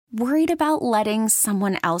Worried about letting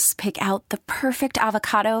someone else pick out the perfect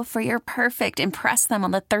avocado for your perfect impress them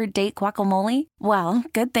on the third date guacamole? Well,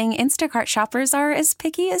 good thing Instacart shoppers are as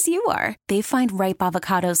picky as you are. They find ripe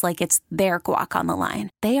avocados like it's their guac on the line.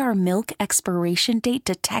 They are milk expiration date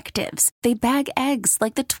detectives. They bag eggs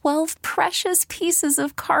like the 12 precious pieces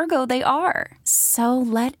of cargo they are. So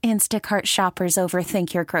let Instacart shoppers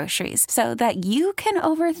overthink your groceries so that you can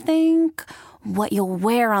overthink what you'll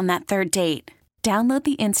wear on that third date. Download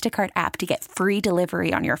the Instacart app to get free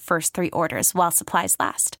delivery on your first 3 orders while supplies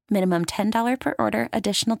last. Minimum $10 per order.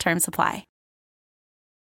 Additional terms apply.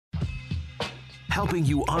 Helping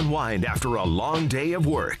you unwind after a long day of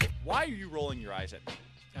work. Why are you rolling your eyes at me?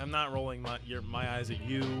 I'm not rolling my eyes at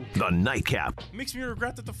you. The Nightcap. It makes me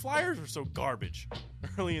regret that the Flyers were so garbage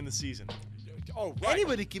early in the season. Oh, right.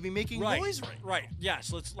 Anybody could be making noise right.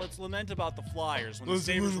 Yes, let's lament about the Flyers when the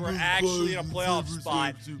Sabres were actually in a playoff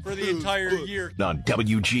spot for the entire year. On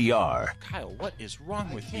WGR. Kyle, what is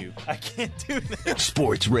wrong with you? I can't do that.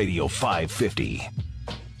 Sports Radio 550.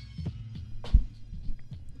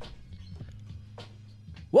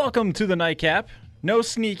 Welcome to the Nightcap. No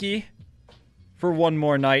sneaky for one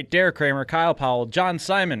more night. Derek Kramer, Kyle Powell, John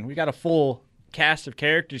Simon. We got a full cast of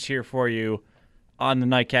characters here for you on the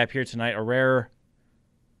Nightcap here tonight. A rare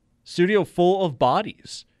studio full of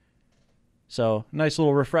bodies. So, nice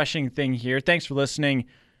little refreshing thing here. Thanks for listening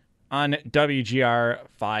on WGR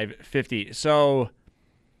 550. So,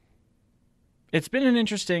 it's been an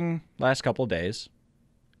interesting last couple of days.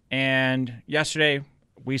 And yesterday,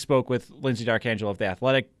 we spoke with Lindsay Darkangelo of The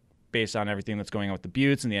Athletic based on everything that's going on with the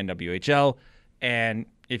Buttes and the NWHL. And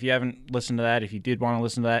if you haven't listened to that, if you did want to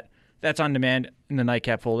listen to that, that's on demand in the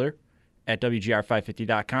Nightcap folder at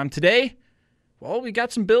WGR550.com. Today, well, we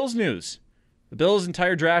got some Bills news. The Bills'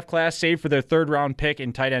 entire draft class, save for their third-round pick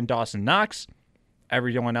in tight end Dawson Knox,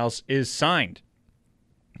 everyone else is signed.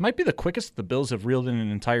 It might be the quickest the Bills have reeled in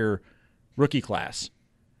an entire rookie class.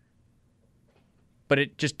 But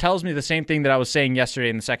it just tells me the same thing that I was saying yesterday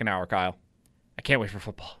in the second hour, Kyle. I can't wait for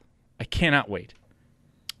football. I cannot wait.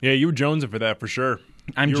 Yeah, you were jonesing for that for sure.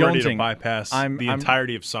 I'm You're jonesing. ready to bypass the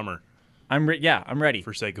entirety of summer. I'm ready.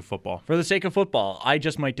 For sake of football. For the sake of football, I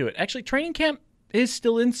just might do it. Actually, training camp is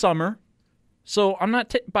still in summer, so I'm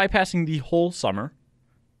not bypassing the whole summer.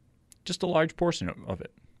 Just a large portion of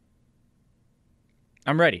it.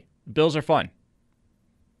 I'm ready. Bills are fun.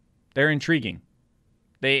 They're intriguing.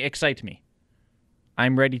 They excite me.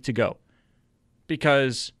 I'm ready to go.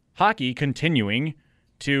 Because hockey continuing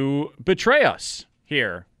to betray us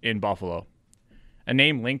here in Buffalo. A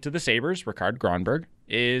name linked to the Sabres, Ricard Gronberg,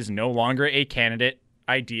 is no longer a candidate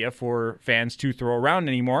idea for fans to throw around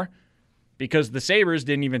anymore because the Sabres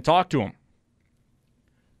didn't even talk to him.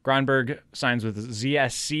 Gronberg signs with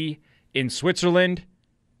ZSC in Switzerland.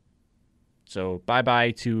 So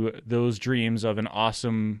bye-bye to those dreams of an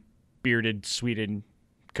awesome bearded Sweden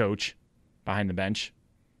coach behind the bench.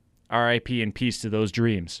 R.I.P. and peace to those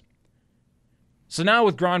dreams. So now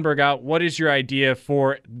with Gronberg out, what is your idea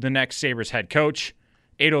for the next Sabres head coach?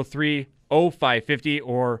 803-0550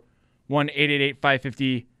 or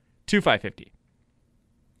 1-888-550-2550.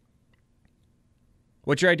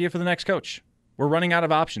 What's your idea for the next coach? We're running out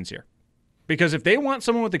of options here. Because if they want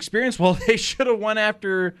someone with experience, well, they should have went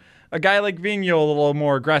after a guy like Vigneault a little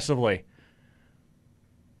more aggressively.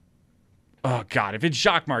 Oh, God, if it's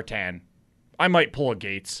Jacques Martin, I might pull a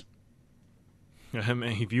Gates. I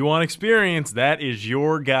mean, if you want experience, that is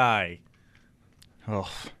your guy.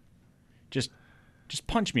 Oh, just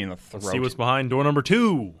punch me in the throat. Let's see what's behind door number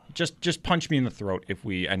 2. Just punch me in the throat if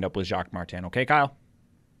we end up with Jacques Martin, okay, Kyle?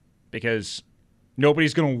 Because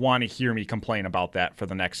nobody's going to want to hear me complain about that for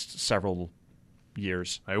the next several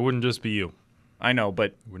years. It wouldn't just be you. I know,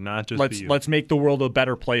 but It would not just be you. Let's make the world a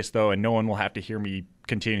better place, though, and no one will have to hear me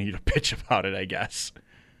continue to bitch about it, I guess.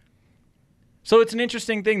 So it's an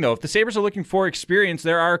interesting thing, though. If the Sabres are looking for experience,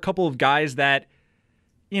 there are a couple of guys that,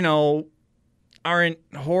 aren't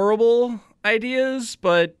horrible ideas,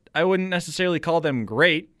 but I wouldn't necessarily call them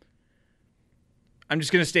great. I'm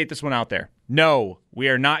just going to state this one out there. No, we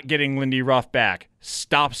are not getting Lindy Ruff back.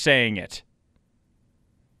 Stop saying it.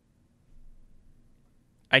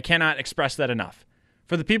 I cannot express that enough.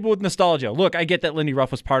 For the people with nostalgia, look, I get that Lindy Ruff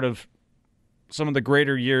was part of some of the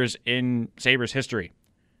greater years in Sabres history.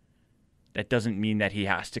 That doesn't mean that he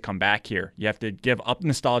has to come back here. You have to give up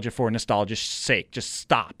nostalgia for nostalgia's sake. Just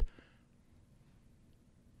stop.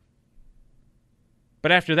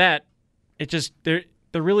 But after that, it just there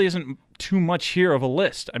really isn't too much here of a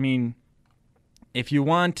list. I mean, if you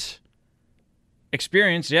want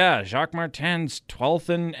experience, yeah, Jacques Martin's 12th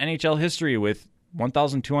in NHL history with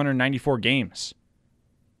 1,294 games.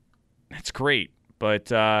 That's great. But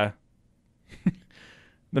the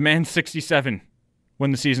man's 67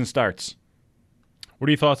 when the season starts. What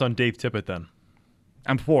are your thoughts on Dave Tippett then?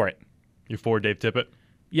 I'm for it. You're for Dave Tippett?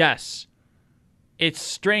 Yes. It's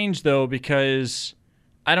strange, though, because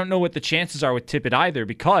I don't know what the chances are with Tippett either,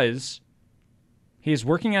 because he is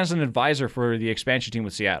working as an advisor for the expansion team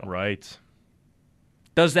with Seattle. Right.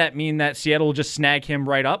 Does that mean that Seattle will just snag him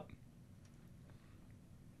right up?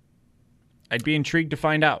 I'd be intrigued to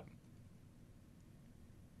find out.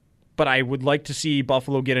 But I would like to see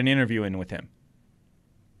Buffalo get an interview in with him.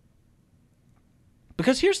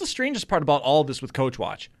 Because here's the strangest part about all of this with Coach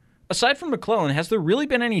Watch. Aside from McClellan, has there really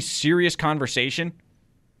been any serious conversation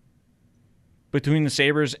between the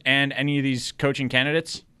Sabres and any of these coaching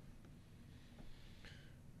candidates?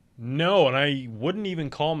 No, and I wouldn't even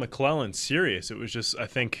call McClellan serious. It was just, I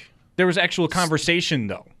think... There was actual conversation,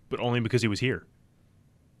 though. But only because he was here.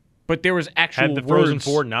 But there was actual Had the Frozen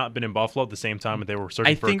Four not been in Buffalo at the same time that they were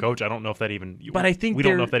searching for a coach, I don't know if that even... But I think we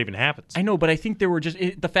don't know if that even happens. I know, but I think there were just...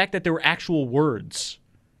 the fact that there were actual words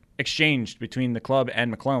exchanged between the club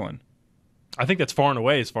and McClellan. I think that's far and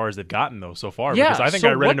away as far as they've gotten, though, so far. Yeah, because I think so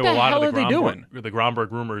I read into a lot of the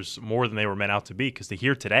Gromberg rumors more than they were meant out to be, because to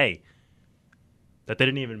hear today that they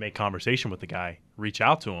didn't even make conversation with the guy, reach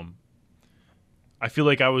out to him, I feel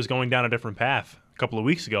like I was going down a different path a couple of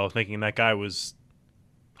weeks ago thinking that guy was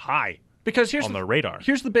high because on their radar.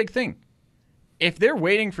 Here's the big thing. If they're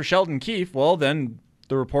waiting for Sheldon Keefe, well, then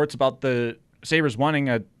the reports about the Sabres wanting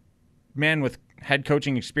a man with head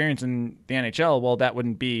coaching experience in the NHL, well, that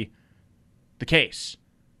wouldn't be the case.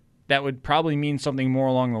 That would probably mean something more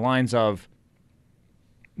along the lines of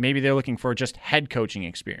maybe they're looking for just head coaching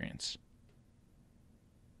experience.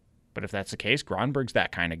 But if that's the case, Gronberg's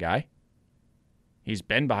that kind of guy. He's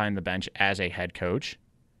been behind the bench as a head coach.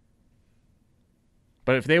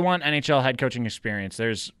 But if they want NHL head coaching experience,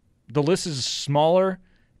 the list is smaller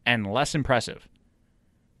and less impressive.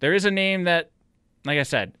 There is a name that, like I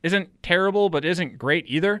said, isn't terrible but isn't great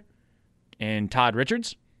either, in Todd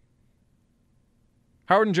Richards.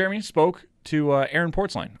 Howard and Jeremy spoke to Aaron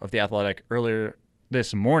Portzline of The Athletic earlier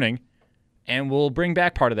this morning, and we'll bring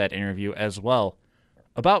back part of that interview as well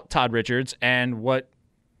about Todd Richards and what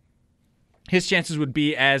his chances would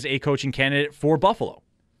be as a coaching candidate for Buffalo,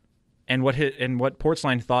 and what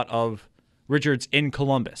Portzline thought of Richards in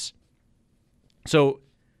Columbus. So,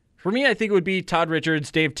 for me, I think it would be Todd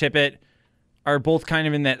Richards, Dave Tippett are both kind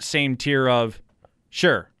of in that same tier of,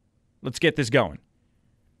 sure, let's get this going.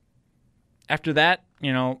 After that,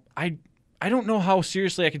 I don't know how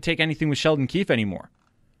seriously I could take anything with Sheldon Keefe anymore.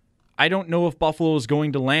 I don't know if Buffalo is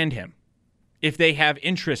going to land him, if they have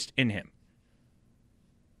interest in him.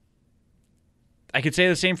 I could say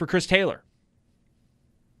the same for Chris Taylor.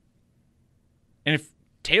 And if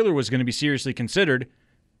Taylor was going to be seriously considered,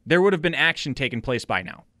 there would have been action taken place by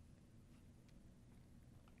now.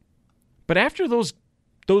 But after those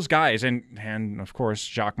guys, and of course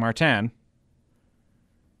Jacques Martin,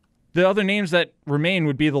 the other names that remain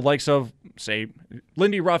would be the likes of, say,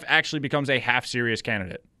 Lindy Ruff actually becomes a half-serious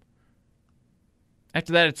candidate.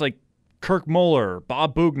 After that, it's like Kirk Muller,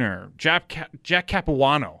 Bob Bugner, Jack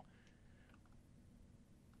Capuano.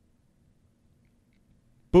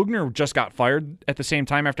 Bugner just got fired at the same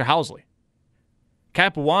time after Housley.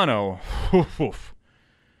 Capuano,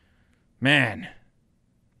 man,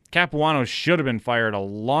 Capuano should have been fired a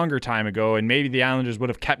longer time ago, and maybe the Islanders would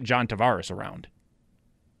have kept John Tavares around.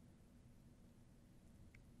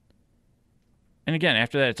 And again,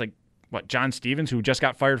 after that, it's like, John Stevens, who just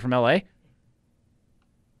got fired from L.A.?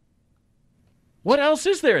 What else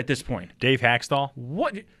is there at this point? Dave Hackstall?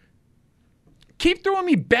 What? Keep throwing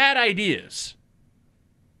me bad ideas.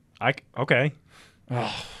 Okay.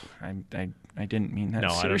 Oh, I didn't mean that No,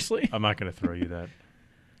 seriously. I'm not going to throw you that.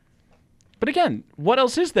 But again, what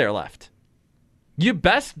else is there left? You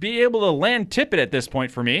best be able to land Tippett at this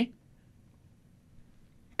point for me.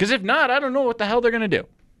 Because if not, I don't know what the hell they're going to do.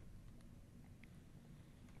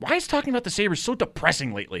 Why is talking about the Sabres so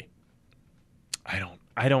depressing lately? I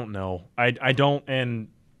don't know. I don't, and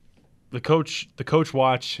the coach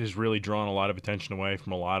watch has really drawn a lot of attention away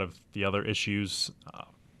from a lot of the other issues.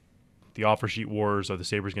 The offer sheet wars, are the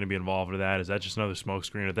Sabres going to be involved with that? Is that just another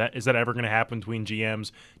smokescreen? Is that ever going to happen between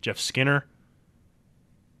GMs? Jeff Skinner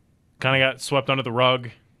kind of got swept under the rug.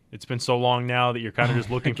 It's been so long now that you're kind of just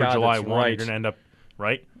looking for July 1. Right. You're going to end up,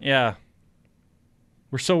 right? Yeah.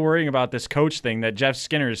 We're so worrying about this coach thing that Jeff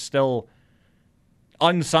Skinner is still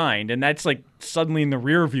unsigned, and that's like suddenly in the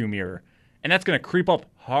rearview mirror. And that's going to creep up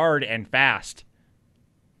hard and fast.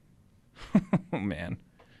 Oh, man.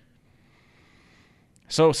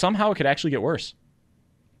 So somehow it could actually get worse.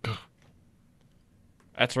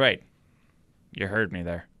 That's right. You heard me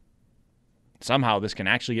there. Somehow this can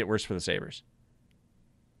actually get worse for the Sabres.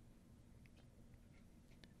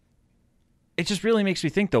 It just really makes me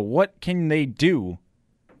think, though, what can they do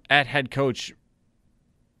at head coach?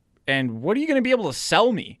 And what are you going to be able to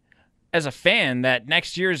sell me as a fan that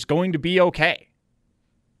next year is going to be okay?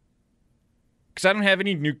 Because I don't have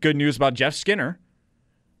any good news about Jeff Skinner.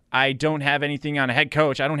 I don't have anything on a head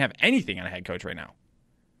coach. I don't have anything on a head coach right now.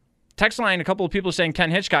 Text line, a couple of people saying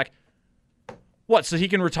Ken Hitchcock. What, so he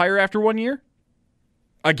can retire after 1 year?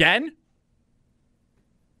 Again?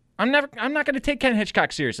 I'm not going to take Ken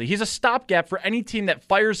Hitchcock seriously. He's a stopgap for any team that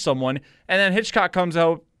fires someone, and then Hitchcock comes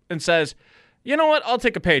out and says, you know what, I'll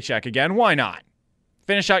take a paycheck again. Why not?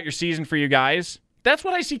 Finish out your season for you guys. That's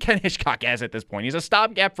what I see Ken Hitchcock as at this point. He's a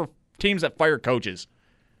stopgap for teams that fire coaches.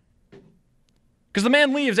 Because the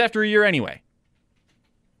man leaves after a year anyway.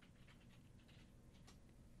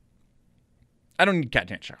 I don't need Ken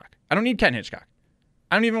Hitchcock. I don't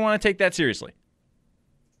even want to take that seriously.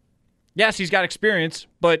 Yes, he's got experience,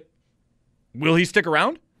 but will he stick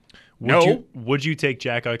around? No. Would you take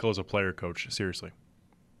Jack Eichel as a player coach seriously?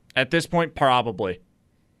 At this point, probably.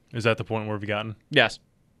 Is that the point where we've gotten? Yes.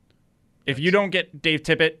 If you don't get Dave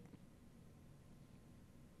Tippett,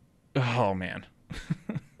 oh man.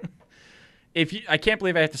 I can't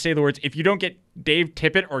believe I have to say the words, if you don't get Dave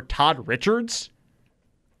Tippett or Todd Richards,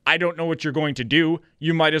 I don't know what you're going to do.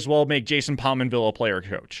 You might as well make Jason Pominville a player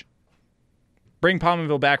coach. Bring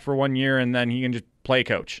Pominville back for 1 year, and then he can just play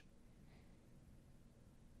coach.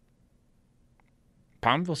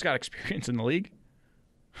 Pominville's got experience in the league.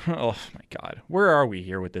 Oh, my God. Where are we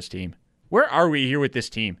here with this team? The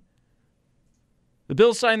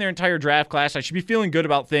Bills signed their entire draft class. I should be feeling good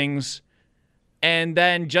about things. And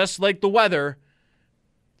then, just like the weather,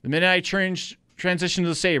 the minute I transition to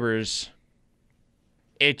the Sabres,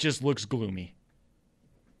 it just looks gloomy.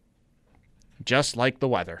 Just like the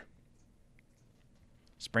weather.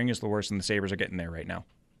 Spring is the worst, and the Sabres are getting there right now.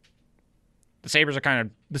 The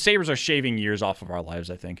Sabres are shaving years off of our lives,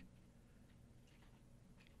 I think.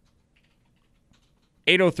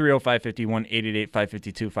 803-0551,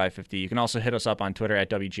 888-552-550. You can also hit us up on Twitter at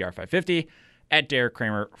WGR550, at Derek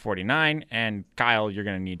Kramer49, and Kyle, you're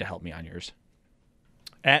going to need to help me on yours.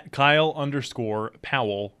 At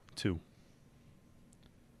Kyle_Powell2.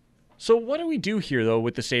 So what do we do here, though,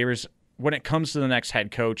 with the Sabres when it comes to the next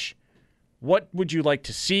head coach? What would you like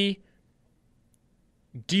to see?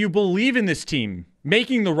 Do you believe in this team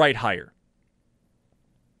making the right hire?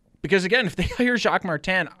 Because, again, if they hire Jacques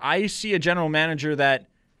Martin, I see a general manager that,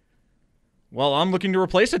 well, I'm looking to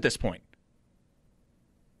replace at this point.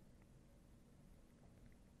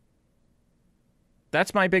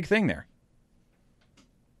 That's my big thing there.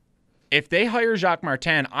 If they hire Jacques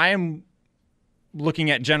Martin, I am looking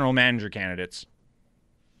at general manager candidates.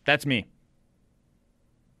 That's me.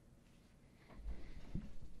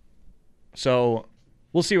 So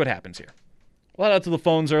we'll see what happens here. We'll head out to the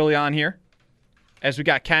phones early on here, as we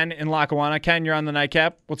got Ken in Lackawanna. Ken, you're on the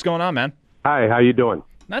Nightcap. What's going on, man? Hi, how you doing?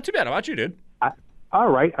 Not too bad. How about you, dude? All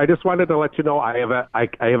right. I just wanted to let you know I have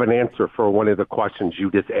an answer for one of the questions you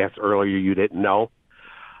just asked earlier you didn't know.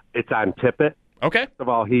 It's on Tippett. Okay. First of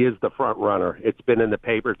all, he is the front runner. It's been in the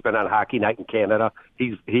paper. It's been on Hockey Night in Canada. He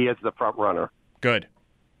is the front runner. Good.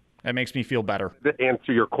 That makes me feel better. To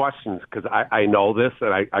answer your questions, because I know this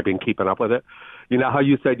and I've been keeping up with it. You know how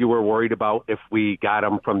you said you were worried about if we got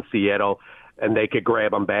him from Seattle and they could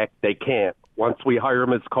grab him back? They can't. Once we hire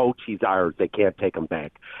him as coach, he's ours. They can't take him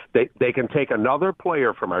back. They can take another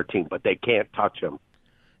player from our team, but they can't touch him.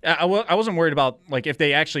 I wasn't worried about, like, if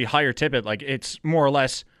they actually hire Tippett. Like, it's more or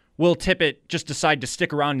less, will Tippett just decide to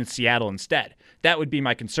stick around in Seattle instead? That would be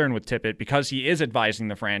my concern with Tippett, because he is advising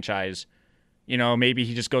the franchise. You know, maybe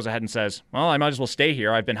he just goes ahead and says, well, I might as well stay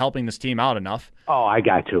here. I've been helping this team out enough. Oh, I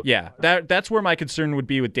got to. Yeah, that's where my concern would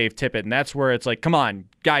be with Dave Tippett, and that's where it's like, come on,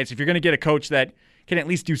 guys, if you're going to get a coach that can at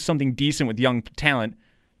least do something decent with young talent,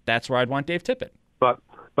 that's where I'd want Dave Tippett.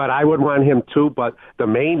 But I would want him too. But the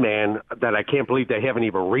main man that I can't believe they haven't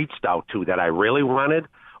even reached out to that I really wanted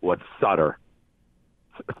was Sutter.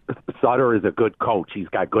 Sutter is a good coach. He's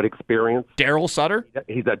got good experience. Daryl Sutter?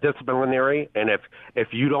 He's a disciplinary, and if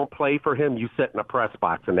you don't play for him, you sit in a press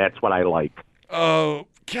box, and that's what I like. Oh,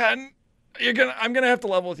 Ken, I'm gonna have to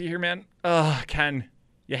level with you here, man. Oh, Ken,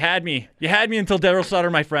 you had me. You had me until Daryl Sutter,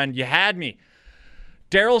 my friend. You had me.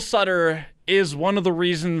 Daryl Sutter is one of the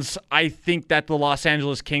reasons I think that the Los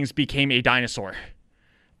Angeles Kings became a dinosaur.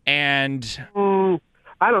 And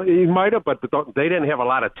he might have, but they didn't have a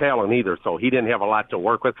lot of talent either, so he didn't have a lot to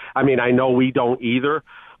work with. I mean, I know we don't either,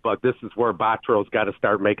 but this is where Batro's got to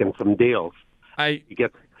start making some deals.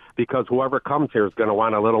 Because whoever comes here is going to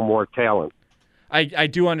want a little more talent. I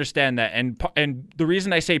do understand that, and the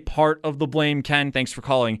reason I say part of the blame, Ken, thanks for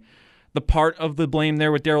calling, the part of the blame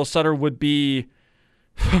there with Daryl Sutter would be,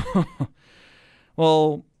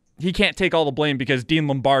 well, he can't take all the blame because Dean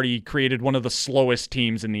Lombardi created one of the slowest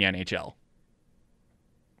teams in the NHL.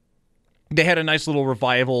 They had a nice little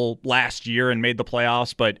revival last year and made the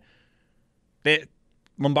playoffs, but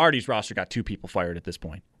Lombardi's roster got 2 people fired at this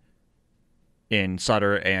point, in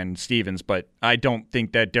Sutter and Stevens, but I don't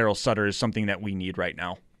think that Daryl Sutter is something that we need right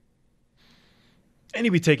now. And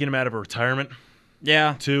he'd be taking him out of a retirement.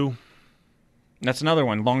 Yeah. Too. That's another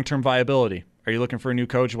one, long-term viability. Are you looking for a new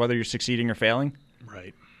coach whether you're succeeding or failing?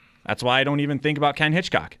 Right. That's why I don't even think about Ken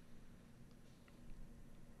Hitchcock.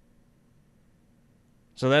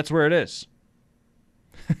 So that's where it is.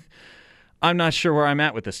 I'm not sure where I'm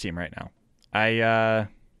at with this team right now.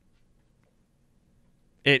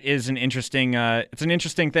 It is an interesting it's an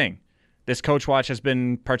interesting thing. This coach watch has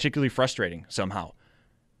been particularly frustrating somehow.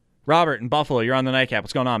 Robert in Buffalo, you're on the Nightcap.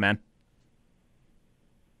 What's going on, man?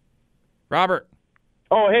 Robert.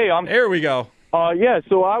 Oh, hey, There we go. Yeah,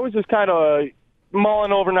 so I was just kind of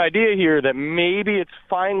mulling over an idea here that maybe it's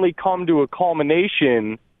finally come to a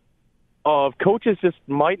culmination of coaches just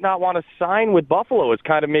might not want to sign with Buffalo. It's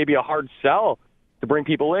kind of maybe a hard sell to bring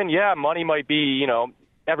people in. Yeah, money might be,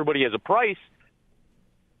 everybody has a price.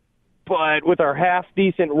 But with our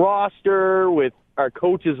half-decent roster, with our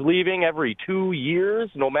coaches leaving every 2 years,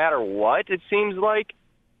 no matter what, it seems like,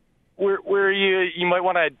 where you might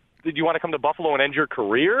want to, did you want to come to Buffalo and end your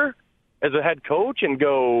career as a head coach and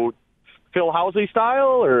go Phil Housley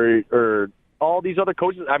style or all these other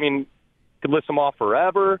coaches? I mean, could list them off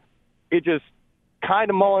forever. It just kind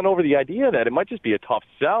of mulling over the idea that it might just be a tough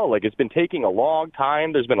sell. Like, it's been taking a long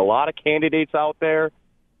time. There's been a lot of candidates out there.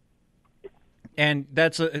 And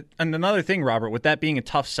that's and another thing, Robert, with that being a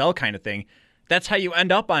tough sell kind of thing, that's how you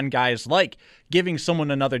end up on guys like giving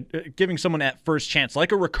someone at first chance,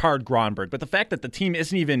 like a Ricard Gronberg. But the fact that the team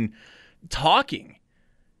isn't even talking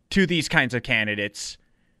to these kinds of candidates,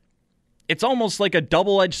 it's almost like a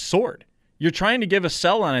double-edged sword. You're trying to give a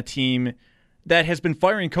sell on a team that has been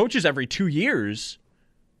firing coaches every 2 years,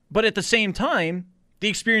 but at the same time, the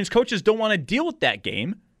experienced coaches don't want to deal with that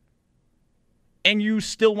game, and you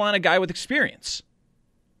still want a guy with experience.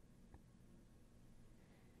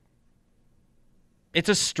 It's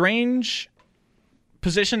a strange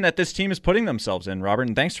position that this team is putting themselves in, Robert,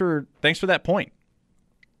 and thanks for that point.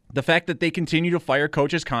 The fact that they continue to fire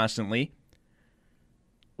coaches constantly.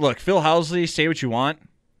 Look, Phil Housley, say what you want.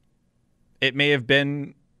 It may have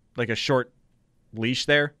been like a short leash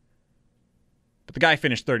there, but the guy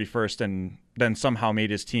finished 31st and then somehow made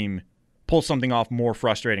his team pull something off more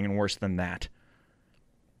frustrating and worse than that.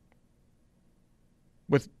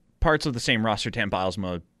 With parts of the same roster, Tam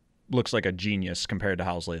Bilesma looks like a genius compared to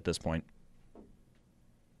Housley at this point.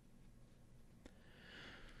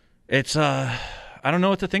 It's, I don't know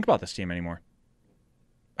what to think about this team anymore.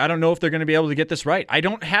 I don't know if they're going to be able to get this right. I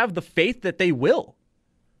don't have the faith that they will.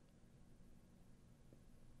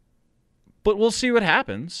 But we'll see what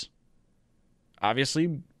happens.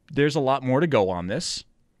 Obviously, there's a lot more to go on this.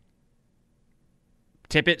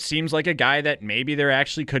 Tippett seems like a guy that maybe there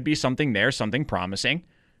actually could be something there, something promising.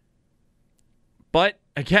 But,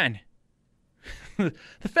 again, the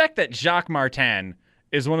fact that Jacques Martin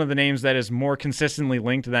is one of the names that is more consistently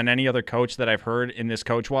linked than any other coach that I've heard in this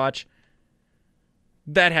coach watch,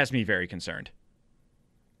 that has me very concerned.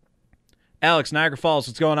 Alex, Niagara Falls,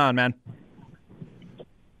 what's going on, man?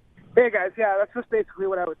 Hey, guys. Yeah, that's just basically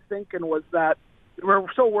what I was thinking, was that we're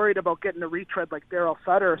so worried about getting a retread like Daryl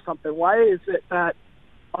Sutter or something. Why is it that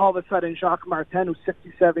all of a sudden Jacques Martin, who's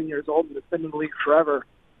 67 years old and has been in the league forever,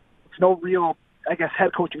 there's no real, I guess,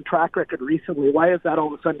 head coaching track record recently? Why is that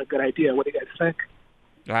all of a sudden a good idea? What do you guys think?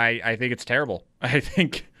 I think it's terrible. I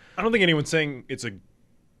don't think anyone's saying it's a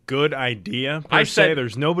good idea. I say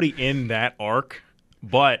there's nobody in that arc,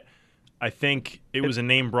 but I think it was a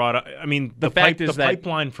name brought up. I mean, the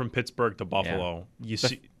pipeline from Pittsburgh to Buffalo. Yeah.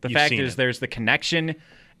 The fact is, there's the connection,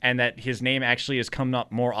 and that his name actually has come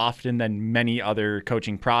up more often than many other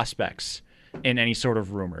coaching prospects in any sort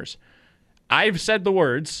of rumors. I've said the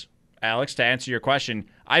words, Alex, to answer your question.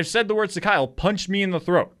 I've said the words to Kyle: punch me in the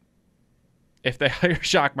throat if they hire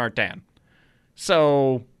Jacques Martin.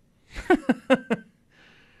 So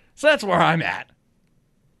that's where I'm at.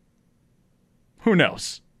 Who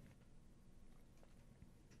knows?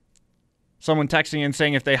 Someone texting in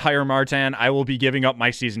saying if they hire Martin, I will be giving up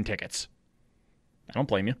my season tickets. I don't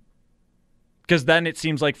blame you. Because then it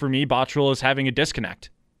seems like for me, Bottrill is having a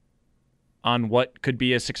disconnect on what could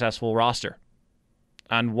be a successful roster,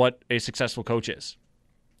 on what a successful coach is.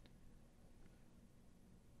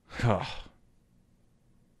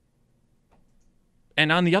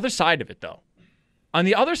 And on the other side of it, though, on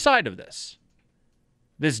the other side of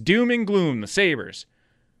this doom and gloom, the Sabres,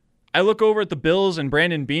 I look over at the Bills and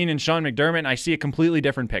Brandon Beane and Sean McDermott, and I see a completely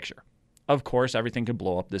different picture. Of course, everything could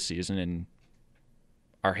blow up this season, and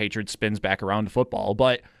our hatred spins back around to football,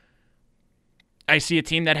 but I see a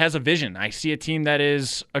team that has a vision. I see a team that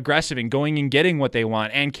is aggressive and going and getting what they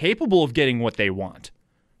want and capable of getting what they want.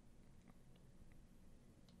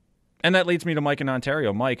 And that leads me to Mike in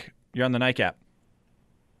Ontario. Mike, you're on the Nightcap.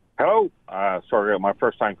 Hello. Sorry, my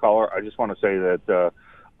first-time caller. I just want to say that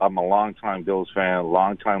I'm a long-time Bills fan,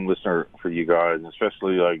 long-time listener for you guys,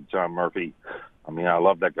 especially like John Murphy. I mean, I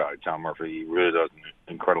love that guy, John Murphy. He really does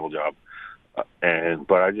an incredible job.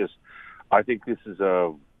 But I think this is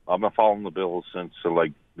I've been following the Bills since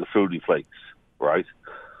like the Fruity Flakes, right?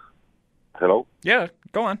 Hello? Yeah,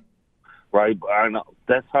 go on. Right, I know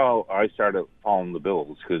that's how I started following the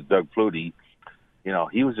Bills, because Doug Flutie,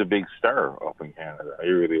 he was a big star up in Canada. He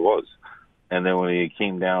really was. And then when he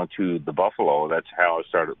came down to the Buffalo, that's how I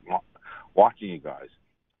started watching you guys.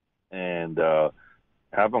 And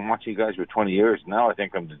I've been watching you guys for 20 years. Now I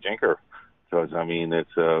think I'm the jinker, because I mean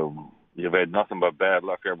you've had nothing but bad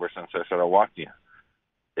luck ever since I started watching you.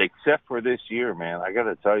 Except for this year, man. I got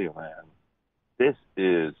to tell you, man, this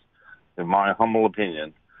is, in my humble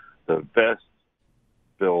opinion, the best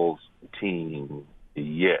Bills team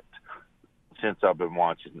yet since I've been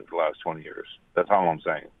watching it the last 20 years. That's all I'm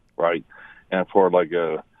saying, right? And for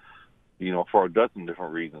for a dozen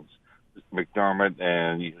different reasons. McDermott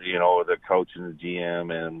and, the coach and the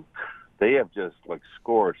GM, and they have just,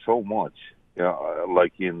 scored so much,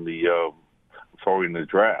 like in the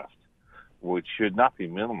draft, which should not be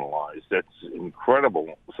minimalized. That's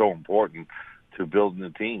incredible, so important to building a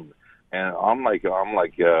team. And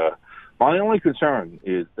my only concern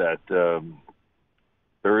is that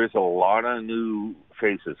there is a lot of new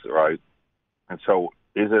faces, right? And so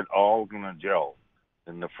is it all going to gel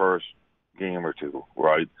in the first game or two,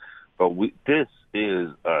 right? But this is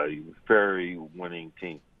a very winning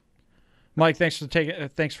team. Mike, thanks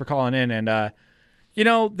for calling in. And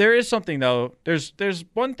there is something though. There's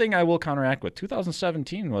one thing I will counteract with.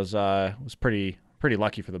 2017 was pretty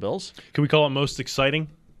lucky for the Bills. Can we call it most exciting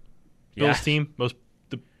Bills team?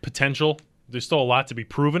 The potential. There's still a lot to be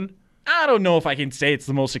proven. I don't know if I can say it's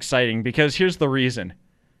the most exciting, because here's the reason.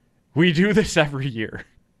 We do this every year.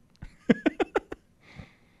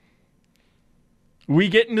 We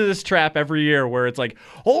get into this trap every year where it's like,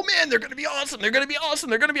 oh man, they're going to be awesome. They're going to be awesome.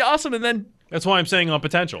 They're going to be awesome. And then that's why I'm saying on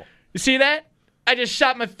potential. You see that? I just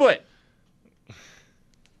shot my foot.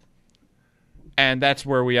 And that's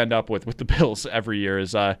where we end up with the Bills every year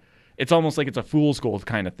is it's almost like it's a fool's gold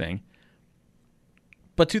kind of thing.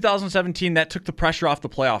 But 2017, that took the pressure off the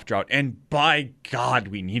playoff drought. And by God,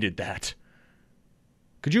 we needed that.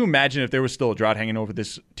 Could you imagine if there was still a drought hanging over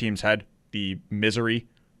this team's head? The misery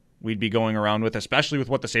we'd be going around with, especially with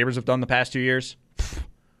what the Sabres have done the past 2 years.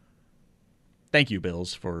 Thank you,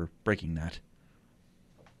 Bills, for breaking that.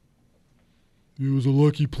 It was a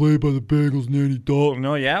lucky play by the Bengals and Andy Dalton.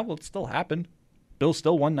 No, yeah, well, it still happened. Bills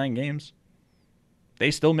still won 9 games.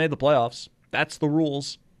 They still made the playoffs. That's the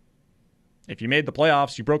rules. If you made the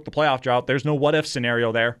playoffs, you broke the playoff drought. There's no what-if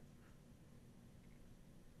scenario there.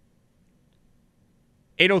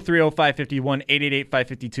 803-0551,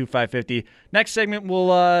 888-552-550. Next segment,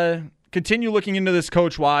 we'll continue looking into this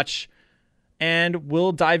coach watch, and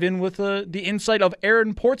we'll dive in with the insight of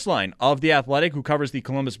Aaron Portzline of The Athletic, who covers the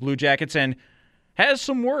Columbus Blue Jackets and has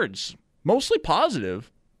some words, mostly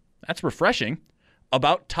positive, that's refreshing,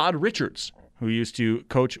 about Todd Richards, who used to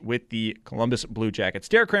coach with the Columbus Blue Jackets.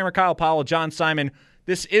 Derek Kramer, Kyle Powell, John Simon.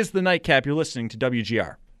 This is The Nightcap. You're listening to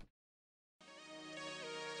WGR.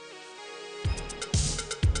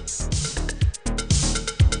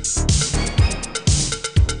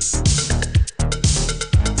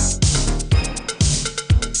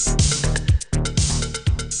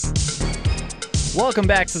 Welcome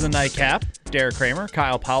back to The Nightcap. Derek Kramer,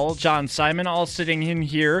 Kyle Powell, John Simon, all sitting in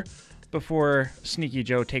here before Sneaky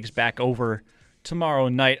Joe takes back over tomorrow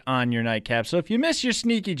night on your Nightcap. So if you miss your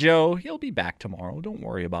Sneaky Joe, he'll be back tomorrow. Don't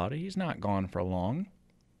worry about it. He's not gone for long.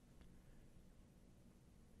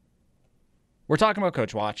 We're talking about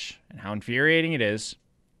Coach Watch and how infuriating it is.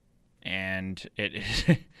 And it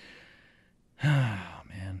is... oh,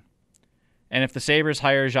 man. And if the Sabres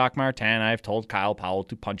hire Jacques Martin, I've told Kyle Powell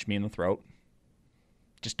to punch me in the throat.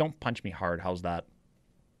 Just don't punch me hard. How's that?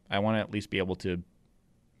 I want to at least be able to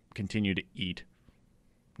continue to eat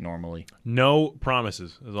normally. No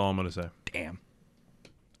promises is all I'm going to say. Damn.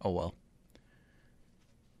 Oh, well.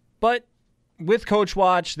 But with Coach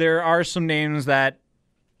Watch, there are some names that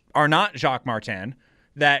are not Jacques Martin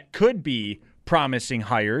that could be promising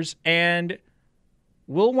hires, and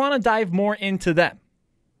we'll want to dive more into them.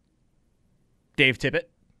 Dave Tippett,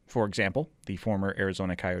 for example, the former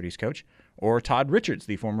Arizona Coyotes coach, or Todd Richards,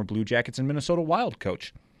 the former Blue Jackets and Minnesota Wild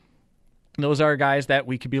coach. Those are guys that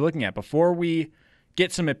we could be looking at. Before we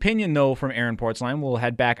get some opinion, though, from Aaron Portzline, we'll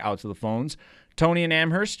head back out to the phones. Tony in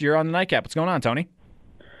Amherst, you're on the Nightcap. What's going on, Tony?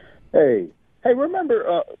 Hey,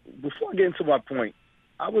 remember, before I get into my point,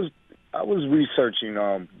 I was researching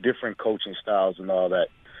different coaching styles and all that.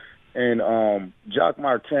 And Jacques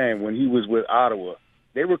Martin, when he was with Ottawa,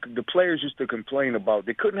 the players used to complain about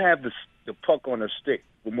they couldn't have the puck on their stick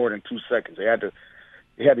for more than 2 seconds. They had to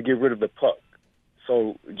get rid of the puck.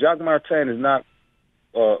 So Jacques Martin is not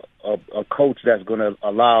a coach that's going to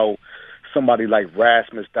allow somebody like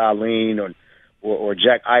Rasmus Dahlin or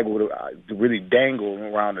Jack Eichel to really dangle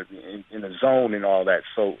around in the zone and all that.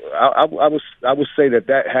 So I would say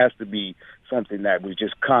that has to be something that was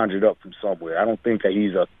just conjured up from somewhere. I don't think that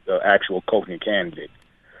he's an actual coaching candidate.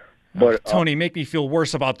 But Tony, make me feel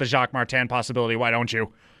worse about the Jacques Martin possibility. Why don't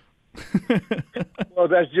you? Well,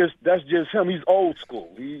 that's just him. He's old school.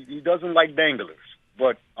 He doesn't like danglers.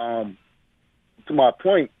 But to my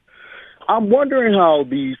point, I'm wondering how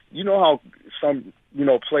how some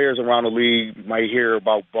players around the league might hear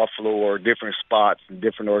about Buffalo or different spots and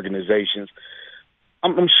different organizations.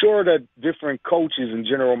 I'm sure that different coaches and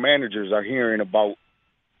general managers are hearing about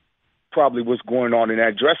probably what's going on in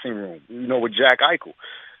that dressing room, with Jack Eichel.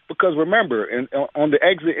 Because remember, on the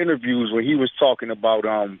exit interviews when he was talking about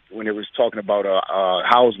when it was talking about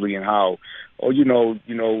Housley and how,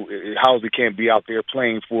 Housley can't be out there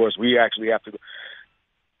playing for us. We actually have to.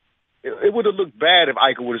 It would have looked bad if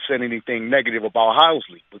Eichel would have said anything negative about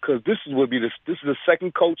Housley, because this is the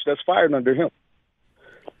second coach that's fired under him.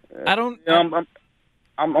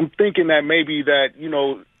 I'm thinking that maybe that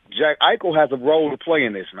Jack Eichel has a role to play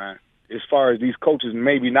in this, man. As far as these coaches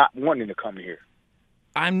maybe not wanting to come here.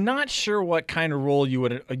 I'm not sure what kind of role you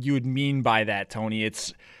would mean by that, Tony.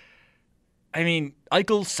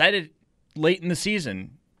 Eichel said it late in the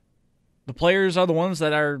season. The players are the ones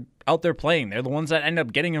that are out there playing. They're the ones that end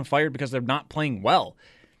up getting him fired because they're not playing well.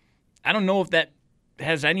 I don't know if that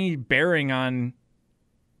has any bearing on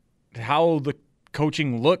how the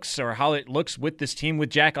coaching looks or how it looks with this team with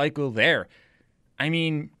Jack Eichel there.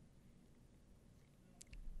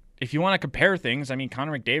 If you want to compare things,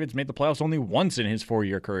 Connor McDavid's made the playoffs only once in his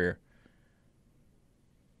 4-year career.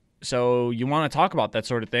 So you want to talk about that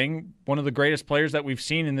sort of thing. One of the greatest players that we've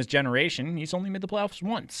seen in this generation, he's only made the playoffs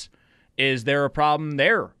once. Is there a problem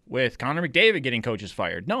there with Connor McDavid getting coaches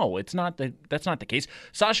fired? No, that's not the case.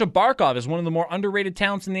 Sasha Barkov is one of the more underrated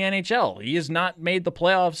talents in the NHL. He has not made the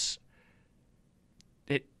playoffs.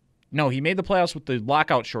 He made the playoffs with the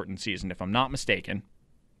lockout shortened season, if I'm not mistaken.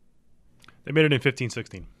 They made it in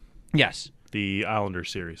 15-16. Yes. The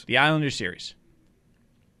Islanders series.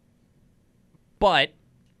 But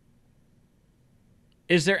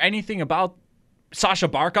is there anything about Sasha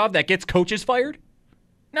Barkov that gets coaches fired?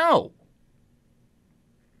 No.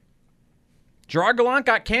 Gerard Gallant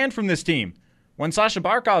got canned from this team when Sasha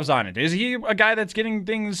Barkov's on it. Is he a guy that's getting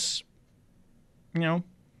things,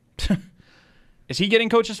 is he getting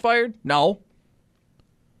coaches fired? No.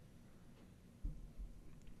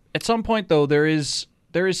 At some point, though, there is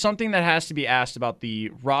something that has to be asked about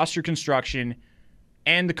the roster construction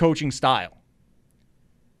and the coaching style.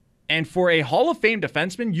 And for a Hall of Fame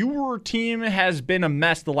defenseman, your team has been a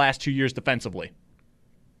mess the last 2 years defensively.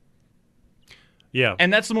 Yeah.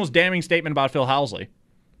 And that's the most damning statement about Phil Housley.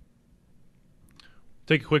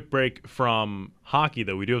 Take a quick break from hockey,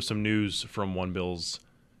 though. We do have some news from One Bill's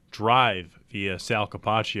Drive via Sal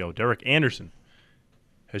Capaccio. Derek Anderson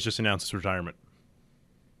has just announced his retirement.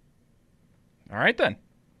 All right, then.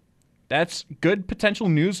 That's good potential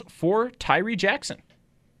news for Tyree Jackson,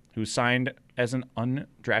 who signed as an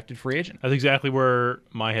undrafted free agent. That's exactly where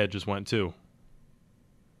my head just went, too.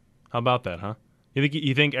 How about that, huh?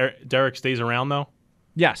 You think Derek stays around, though?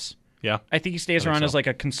 Yes. Yeah? I think he stays around as like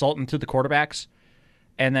a consultant to the quarterbacks.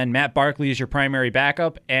 And then Matt Barkley is your primary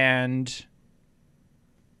backup. And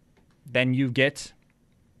then you get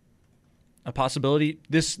a possibility.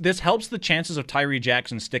 This helps the chances of Tyree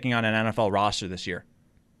Jackson sticking on an NFL roster this year.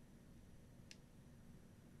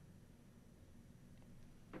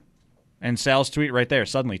 And Sal's tweet right there.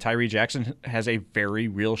 Suddenly, Tyree Jackson has a very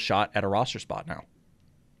real shot at a roster spot now.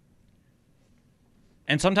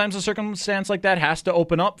 And sometimes a circumstance like that has to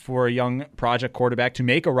open up for a young project quarterback to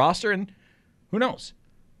make a roster, and who knows?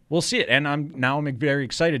 We'll see it. And I'm very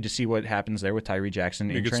excited to see what happens there with Tyree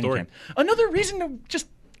Jackson in training camp. Another reason to just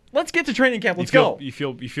Let's get to training camp. Let's go. You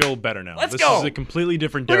feel better now. Let's this go. This is a completely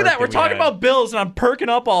different Look Derek at that. We're than we talking had. about Bills, and I'm perking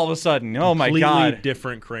up all of a sudden. Oh, my God. Completely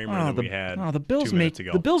different Kramer than we had the Bills 2 minutes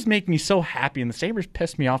ago. The Bills make me so happy, and the Sabres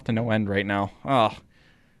piss me off to no end right now. Oh,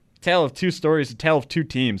 tale of two stories, a tale of two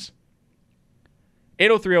teams.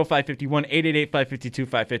 803-0551,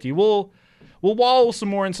 888-552-550. We'll wallow some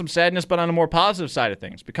more in some sadness, but on a more positive side of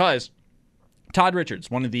things, because Todd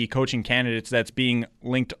Richards, one of the coaching candidates that's being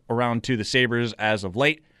linked around to the Sabres as of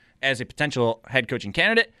late as a potential head coaching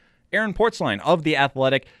candidate, Aaron Portzline of The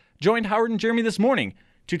Athletic joined Howard and Jeremy this morning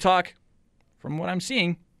to talk, from what I'm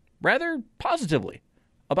seeing, rather positively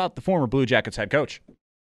about the former Blue Jackets head coach.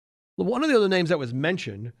 One of the other names that was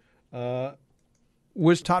mentioned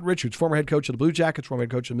was Todd Richards, former head coach of the Blue Jackets, former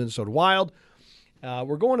head coach of the Minnesota Wild.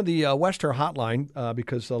 We're going to the Wester hotline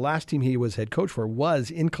because the last team he was head coach for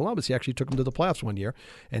was in Columbus. He actually took them to the playoffs one year.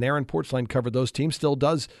 And Aaron Portzline covered those teams, still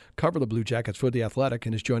does cover the Blue Jackets for The Athletic,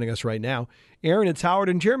 and is joining us right now. Aaron, it's Howard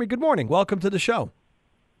and Jeremy. Good morning. Welcome to the show.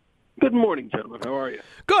 Good morning, gentlemen. How are you?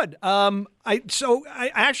 Good. I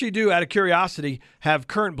actually do, out of curiosity, have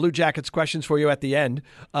current Blue Jackets questions for you at the end.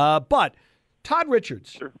 But Todd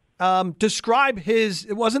Richards, Sure. Describe his,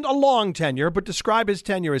 it wasn't a long tenure, but describe his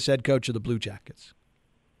tenure as head coach of the Blue Jackets.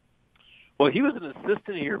 Well, he was an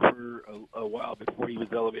assistant here for a while before he was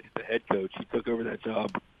elevated to head coach. He took over that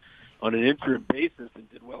job on an interim basis and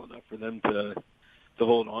did well enough for them to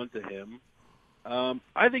hold on to him.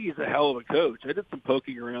 I think he's a hell of a coach. I did some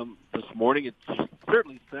poking around this morning. It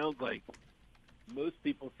certainly sounds like most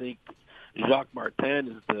people think Jacques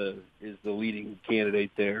Martin is the leading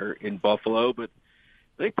candidate there in Buffalo, but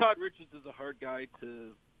I think Todd Richards is a hard guy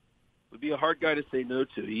would be a hard guy to say no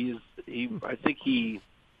to. I think he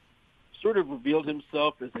sort of revealed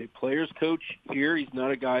himself as a player's coach here. He's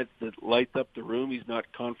not a guy that lights up the room. He's not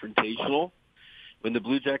confrontational. When the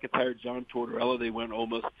Blue Jackets hired John Tortorella, they went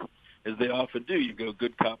almost as they often do. You go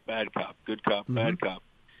good cop, bad cop, good cop, bad cop.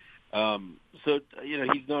 So,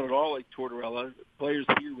 he's not at all like Tortorella. Players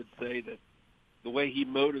here would say that the way he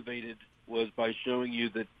motivated was by showing you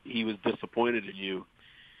that he was disappointed in you,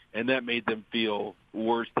 and that made them feel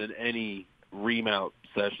worse than any remount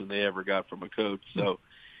session they ever got from a coach. So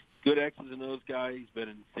good X's and O's guy. He's been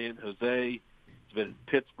in San Jose. He's been in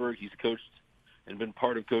Pittsburgh. He's coached and been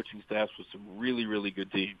part of coaching staffs with some really, really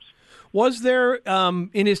good teams. Was there,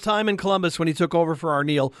 in his time in Columbus when he took over for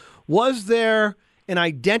Arneal, was there an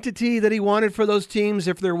identity that he wanted for those teams?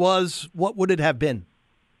 If there was, what would it have been?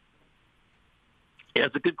 Yeah,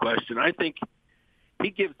 it's a good question. I think he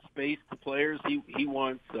gives space to players. He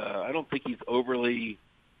wants. I don't think he's overly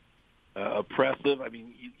oppressive. I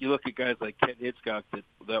mean, you look at guys like Ken Hitchcock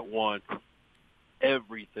that want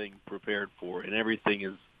everything prepared for, and everything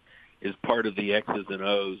is part of the X's and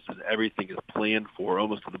O's, and everything is planned for,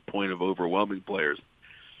 almost to the point of overwhelming players.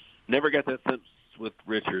 Never got that sense with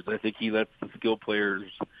Richards. I think he lets the skill players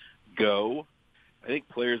go. I think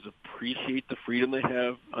players appreciate the freedom they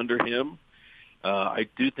have under him. I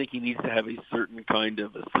do think he needs to have a certain kind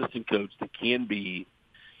of assistant coach that can be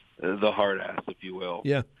the hard ass, if you will.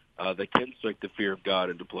 Yeah. That can strike the fear of God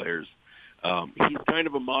into players. He's kind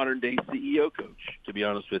of a modern-day CEO coach, to be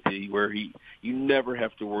honest with you, where you never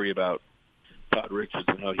have to worry about Todd Richards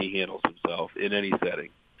and how he handles himself in any setting,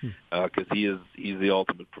 because he's the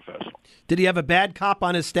ultimate professional. Did he have a bad cop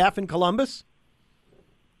on his staff in Columbus?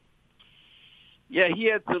 Yeah, he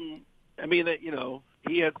had some. I mean,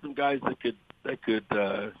 he had some guys that could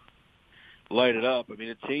light it up. I mean,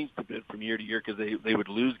 it changed a bit from year to year because they would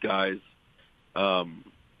lose guys.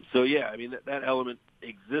 So yeah, I mean that element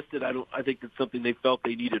existed. I think that's something they felt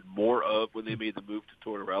they needed more of when they made the move to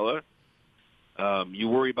Tortorella. You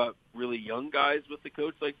worry about really young guys with the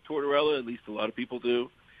coach like Tortorella, at least a lot of people do.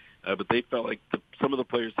 But they felt like some of the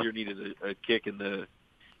players here needed a kick in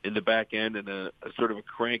the back end and a sort of a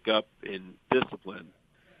crank up in discipline.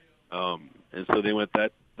 And so they went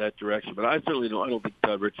that direction. But I certainly don't think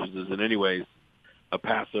Todd Richards is in any ways a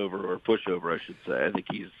passover or a pushover, I should say. I think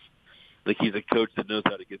he's a coach that knows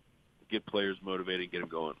how to get players motivated and get them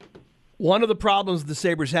going. One of the problems the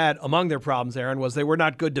Sabres had, among their problems, Aaron, was they were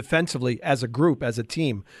not good defensively as a group, as a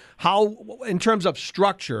team. How, in terms of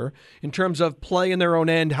structure, in terms of play in their own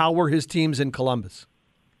end, how were his teams in Columbus?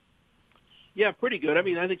 Yeah, pretty good. I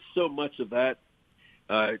mean, I think so much of that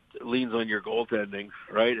leans on your goaltending,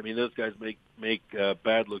 right? I mean, those guys make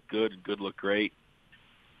bad look good and good look great.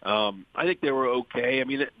 I think they were okay. I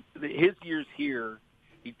mean, his years here,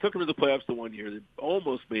 he took them to the playoffs the one year. They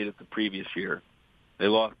almost made it the previous year. They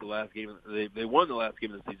lost the last game. They won the last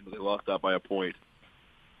game of the season, but they lost out by a point.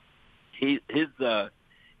 The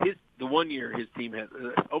 1 year his team had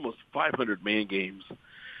almost 500 man games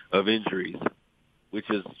of injuries. which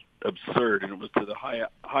is absurd, and it was to the high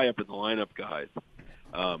up in the lineup guys.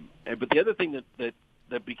 But the other thing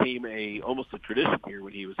that became almost a tradition here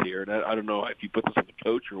when he was here, and I don't know if you put this on the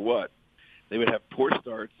coach or what, they would have poor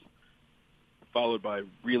starts followed by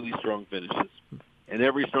really strong finishes, and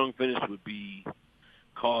every strong finish would be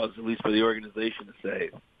cause, at least for the organization, to say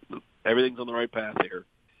everything's on the right path here,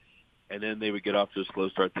 and then they would get off to a slow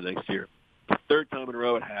start the next year. The third time in a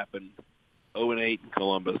row it happened, 0-8 in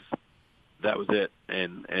Columbus. That was it,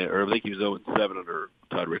 or I think he was 0-7 under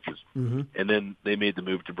Todd Richards, and then they made the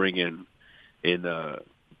move to bring in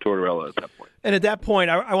Tortorella at that point. And at that point,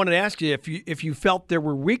 I wanted to ask you if you felt there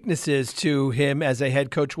were weaknesses to him as a head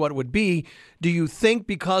coach, what it would be. Do you think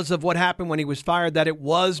because of what happened when he was fired that it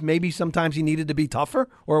was maybe sometimes he needed to be tougher,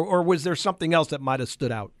 or was there something else that might have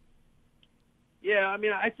stood out? Yeah, I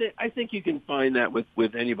mean, I think you can find that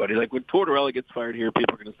with anybody. Like when Tortorella gets fired here,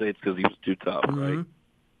 people are going to say it's because he was too tough, right?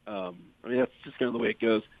 I mean, that's just kind of the way it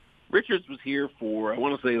goes. Richards was here for, I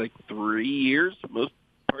want to say, like 3 years, most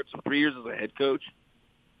parts of 3 years as a head coach.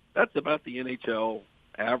 That's about the NHL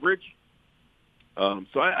average.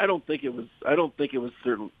 So I don't think it was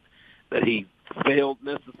certain that he failed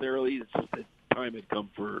necessarily. It's just that time had come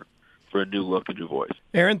for a new look, a new voice.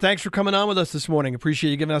 Aaron, thanks for coming on with us this morning.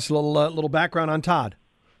 Appreciate you giving us a little background on Todd.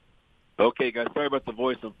 Okay, guys. Sorry about the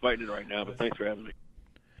voice. I'm fighting it right now, but thanks for having me.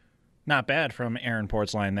 Not bad from Aaron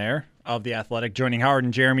Portzline there of The Athletic, joining Howard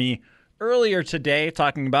and Jeremy earlier today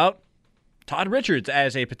talking about Todd Richards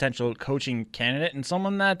as a potential coaching candidate and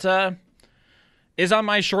someone that is on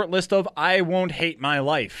my short list of I won't hate my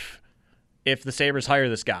life if the Sabres hire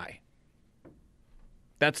this guy.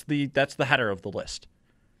 That's the header of the list.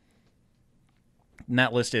 And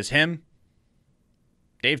that list is him,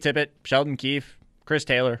 Dave Tippett, Sheldon Keefe, Chris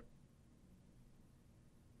Taylor.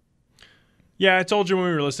 Yeah, I told you when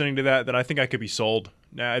we were listening to that I think I could be sold.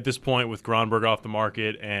 Now, at this point, with Gronberg off the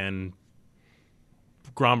market and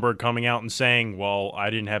Gronberg coming out and saying, well,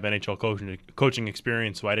 I didn't have NHL coaching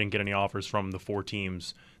experience, so I didn't get any offers from the 4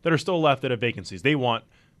 teams that are still left that have vacancies. They want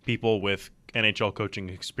people with NHL coaching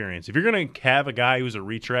experience. If you're going to have a guy who's a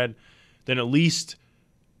retread, then at least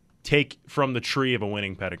take from the tree of a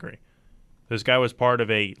winning pedigree. This guy was part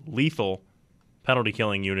of a lethal penalty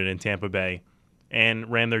killing unit in Tampa Bay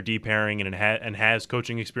and ran their D pairing and has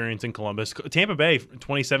coaching experience in Columbus. Tampa Bay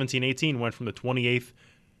 2017-18 went from the 28th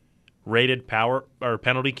rated power or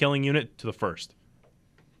penalty killing unit to the 1st.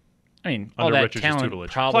 I mean, under all that Richards' talent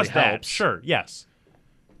tutelage. probably Plus helps. that, sure, yes.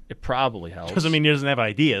 It probably helps. Doesn't mean he doesn't have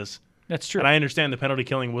ideas. That's true. And I understand the penalty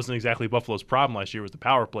killing wasn't exactly Buffalo's problem last year with the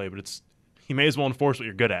power play, but you may as well enforce what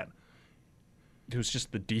you're good at. It was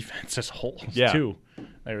just the defense as a whole, yeah. too.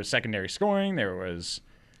 There was secondary scoring. There was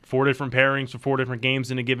 4 different pairings for 4 different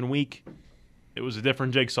games in a given week. It was a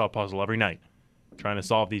different jigsaw puzzle every night, trying to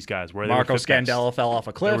solve these guys. Where Marco Scandella fell off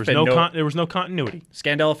a cliff. There was no continuity.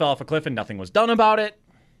 Scandella fell off a cliff and nothing was done about it.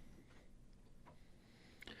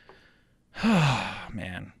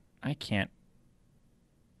 Man, I can't.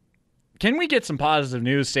 Can we get some positive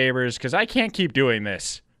news, Sabres? Because I can't keep doing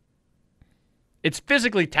this. It's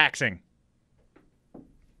physically taxing.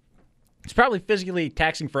 It's probably physically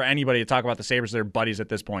taxing for anybody to talk about the Sabres, their buddies at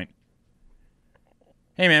this point.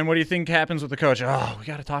 Hey, man, what do you think happens with the coach? Oh, we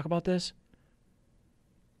got to talk about this?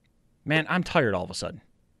 Man, I'm tired all of a sudden.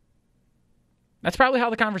 That's probably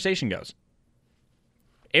how the conversation goes.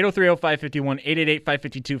 803-0551,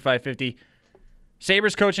 888-552-550.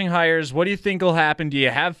 Sabres coaching hires. What do you think will happen? Do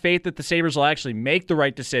you have faith that the Sabres will actually make the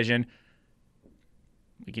right decision?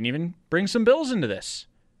 We can even bring some Bills into this.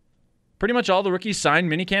 Pretty much all the rookies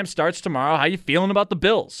signed. Minicamp starts tomorrow. How you feeling about the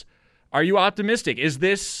Bills? Are you optimistic? Is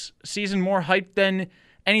this season more hyped than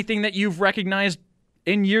anything that you've recognized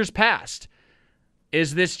in years past?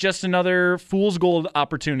 Is this just another fool's gold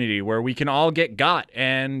opportunity where we can all get got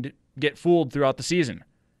and get fooled throughout the season?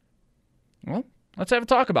 Well, let's have a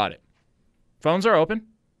talk about it. Phones are open.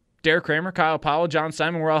 Derek Kramer, Kyle Powell, John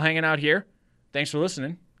Simon, we're all hanging out here. Thanks for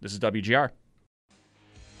listening. This is WGR.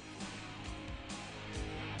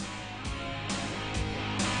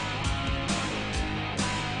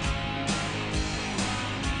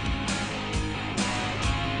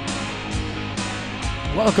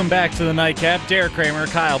 Welcome back to the Nightcap. Derek Kramer,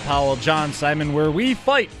 Kyle Powell, John Simon, where we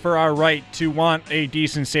fight for our right to want a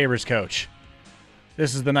decent Sabres coach.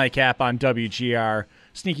 This is the Nightcap on WGR.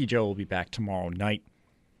 Sneaky Joe will be back tomorrow night.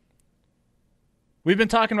 We've been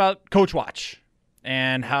talking about Coach Watch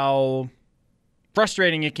and how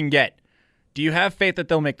frustrating it can get. Do you have faith that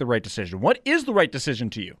they'll make the right decision? What is the right decision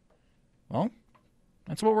to you? Well,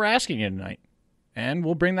 that's what we're asking you tonight. And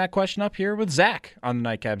we'll bring that question up here with Zach on the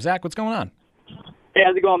Nightcap. Zach, what's going on? Hey,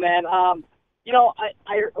 how's it going, man?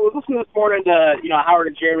 I was listening this morning to, Howard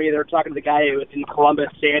and Jeremy. They were talking to the guy who was in Columbus,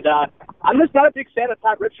 and I'm just not a big fan of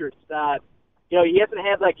Todd Richards. He hasn't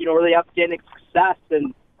had, really outstanding success,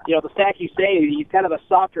 and, the fact you say he's kind of a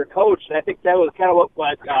softer coach, and I think that was kind of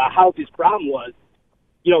what Housley's problem was.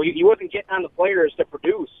 He wasn't getting on the players to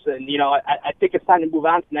produce, and, I think it's time to move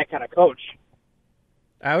on from that kind of coach.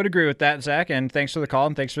 I would agree with that, Zach, and thanks for the call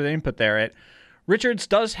and thanks for the input there. Richards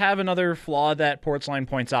does have another flaw that Portsline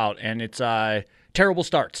points out, and it's terrible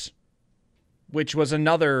starts, which was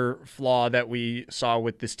another flaw that we saw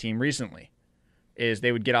with this team recently, is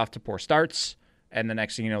they would get off to poor starts, and the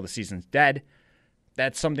next thing you know, the season's dead.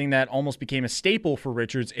 That's something that almost became a staple for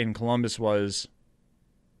Richards in Columbus was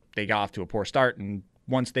they got off to a poor start, and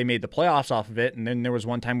once they made the playoffs off of it, and then there was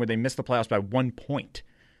one time where they missed the playoffs by 1 point.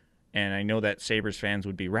 And I know that Sabres fans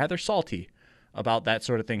would be rather salty about that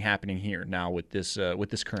sort of thing happening here now with this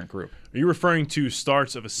current group. Are you referring to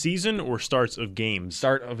starts of a season or starts of games?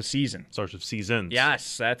 Start of a season. Starts of seasons.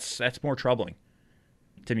 Yes, that's more troubling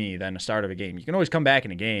to me than a start of a game. You can always come back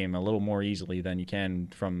in a game a little more easily than you can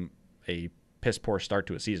from a piss-poor start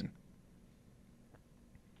to a season.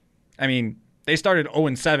 I mean, they started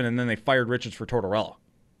 0-7 and then they fired Richards for Tortorella.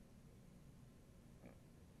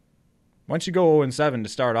 Once you go 0-7 to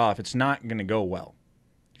start off, it's not going to go well.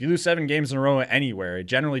 If you lose 7 games in a row anywhere, it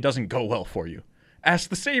generally doesn't go well for you. Ask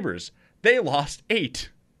the Sabres. They lost 8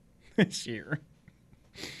 this year.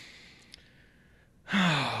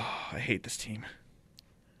 I hate this team.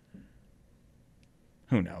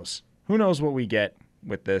 Who knows? Who knows what we get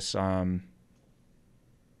with this?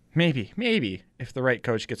 Maybe, if the right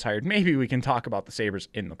coach gets hired, maybe we can talk about the Sabres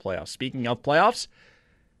in the playoffs. Speaking of playoffs,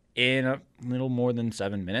 in a little more than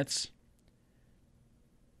 7 minutes,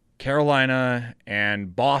 Carolina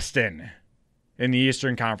and Boston in the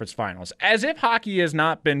Eastern Conference Finals. As if hockey has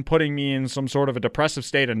not been putting me in some sort of a depressive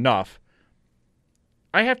state enough,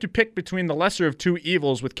 I have to pick between the lesser of two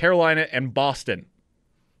evils with Carolina and Boston.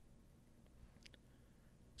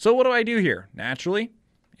 So what do I do here? Naturally,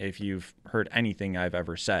 if you've heard anything I've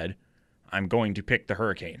ever said, I'm going to pick the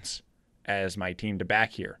Hurricanes as my team to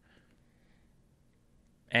back here.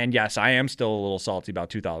 And yes, I am still a little salty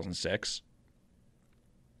about 2006.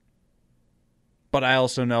 But I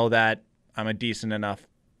also know that I'm a decent enough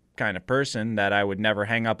kind of person that I would never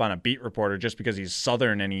hang up on a beat reporter just because he's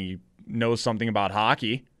Southern and he knows something about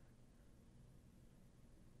hockey.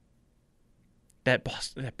 That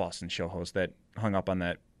Boston show host that hung up on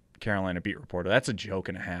that Carolina beat reporter, that's a joke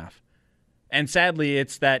and a half. And sadly,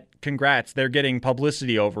 it's that congrats, they're getting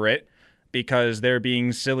publicity over it because they're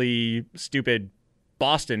being silly, stupid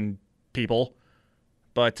Boston people.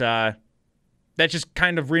 But that just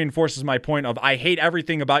kind of reinforces my point of I hate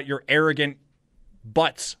everything about your arrogant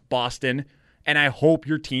butts, Boston, and I hope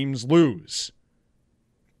your teams lose.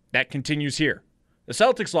 That continues here. The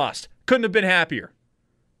Celtics lost. Couldn't have been happier.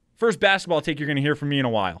 First basketball take you're going to hear from me in a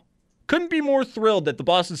while. Couldn't be more thrilled that the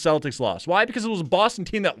Boston Celtics lost. Why? Because it was a Boston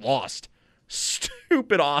team that lost.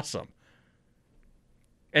 Stupid awesome.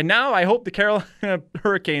 And now I hope the Carolina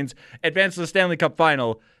Hurricanes advance to the Stanley Cup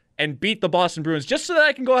Final and beat the Boston Bruins just so that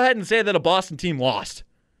I can go ahead and say that a Boston team lost.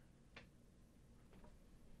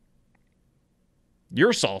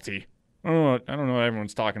 You're salty. I don't know what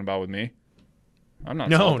everyone's talking about with me. I'm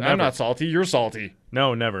not salty. Never. I'm not salty. You're salty.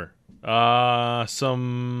 No, never.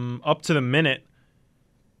 Some up to the minute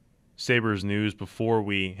Sabres news before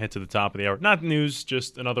we head to the top of the hour. Not news,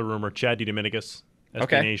 just another rumor. Chad DiDomenicis,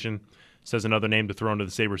 SB Nation, says another name to throw into the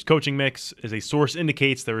Sabres coaching mix. As a source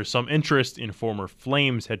indicates, there is some interest in former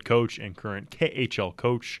Flames head coach and current KHL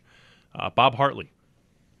coach Bob Hartley,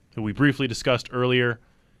 who we briefly discussed earlier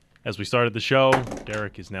as we started the show.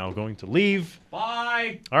 Derek is now going to leave.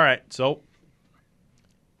 Bye. All right, so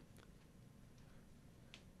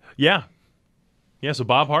yeah, so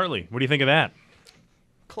Bob Hartley, what do you think of that?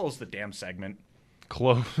 Close the damn segment.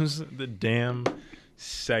 Close the damn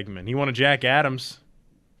segment. He wanted Jack Adams.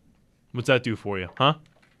 What's that do for you, huh?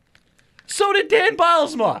 So did Dan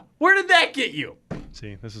Bylsma. Where did that get you?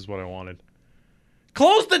 See, this is what I wanted.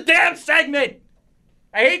 Close the damn segment.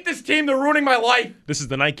 I hate this team. They're ruining my life. This is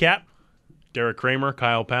the Nightcap. Derek Kramer,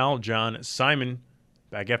 Kyle Powell, John Simon.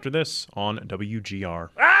 Back after this on WGR.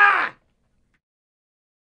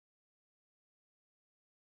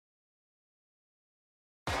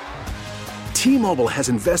 T-Mobile has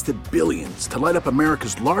invested billions to light up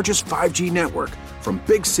America's largest 5G network, from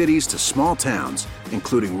big cities to small towns,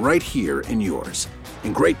 including right here in yours.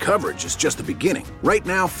 And great coverage is just the beginning. Right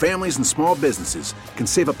now, families and small businesses can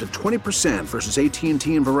save up to 20% versus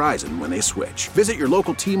AT&T and Verizon when they switch. Visit your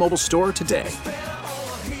local T-Mobile store today.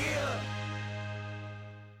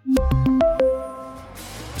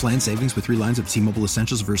 Plan savings with 3 lines of T-Mobile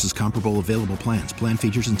Essentials versus comparable available plans. Plan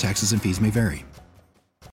features and taxes and fees may vary.